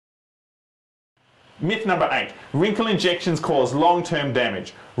Myth number 8. Wrinkle injections cause long-term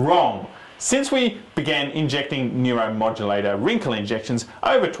damage. Wrong. Since we began injecting neuromodulator wrinkle injections,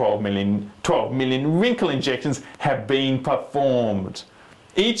 over 12 million wrinkle injections have been performed.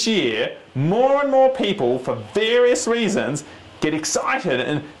 Each year, more and more people, for various reasons, get excited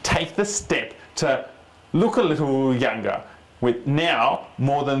and take the step to look a little younger, with now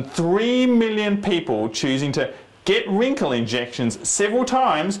more than 3 million people choosing to get wrinkle injections several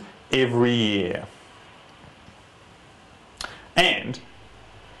times every year. And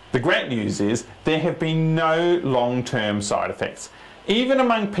the great news is there have been no long-term side effects. Even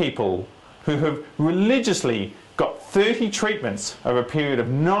among people who have religiously got 30 treatments over a period of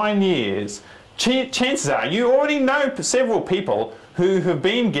 9 years, chances are you already know several people who have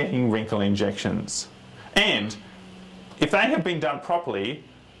been getting wrinkle injections. And if they have been done properly,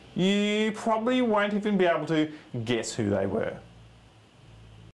 you probably won't even be able to guess who they were.